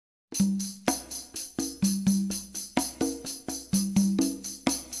There's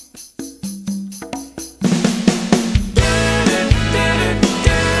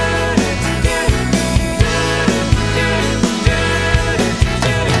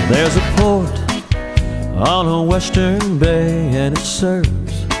a port on a western bay, and it serves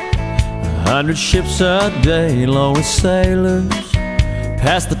 100 ships a day, along with sailors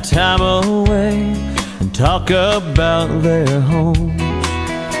pass the time away and talk about their homes.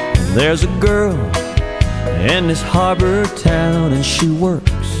 There's a girl in this harbor town, and she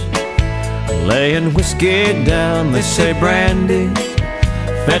works laying whiskey down. They say, Brandy,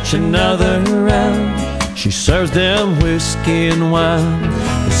 fetch another round. She serves them whiskey and wine.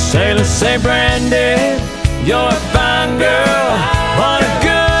 The sailors say, Brandy, you're a fine girl. What a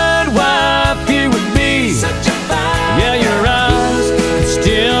good wife you would be. Yeah, your eyes can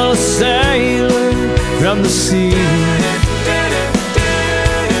steal a sailor from the sea.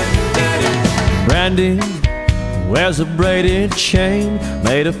 Brandy wears a braided chain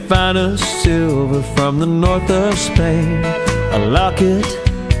made of finest silver from the north of Spain. A locket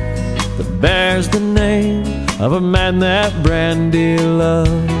that bears the name of a man that Brandy loves.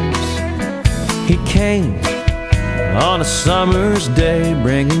 He came on a summer's day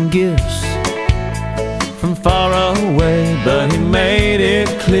bringing gifts from far away, but he made it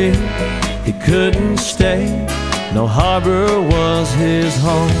clear he couldn't stay. No harbor was his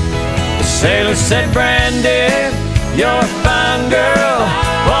home. The sailor said, Brandy, you're a fine girl.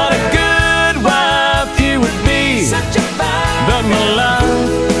 What a good wife you would be. But my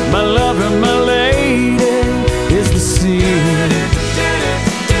life, my lover, my lady is the sea.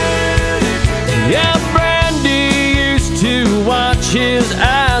 Yeah, Brandy used to watch his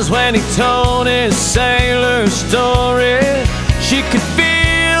eyes when he told his sailor story. She could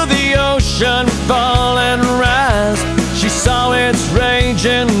feel the ocean fall and rise. She saw its rage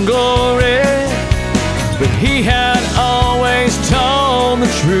and glory. But he had always told the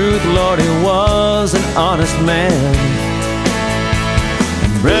truth. Lord, he was an honest man.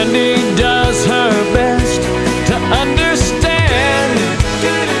 Brandy does her best to understand.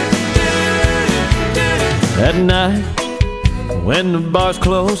 At night, when the bars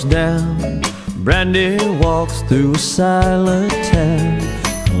close down, Brandy walks through a silent town.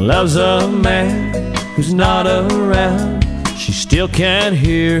 Loves a man who's not around. She still can't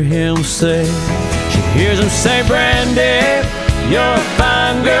hear him say. She hears him say, Brandy, you're a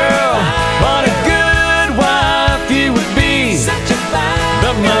fine girl. What a good wife you would be.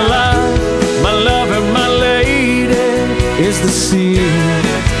 But my life, my lover, my lady is the sea.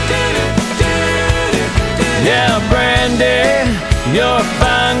 Yeah,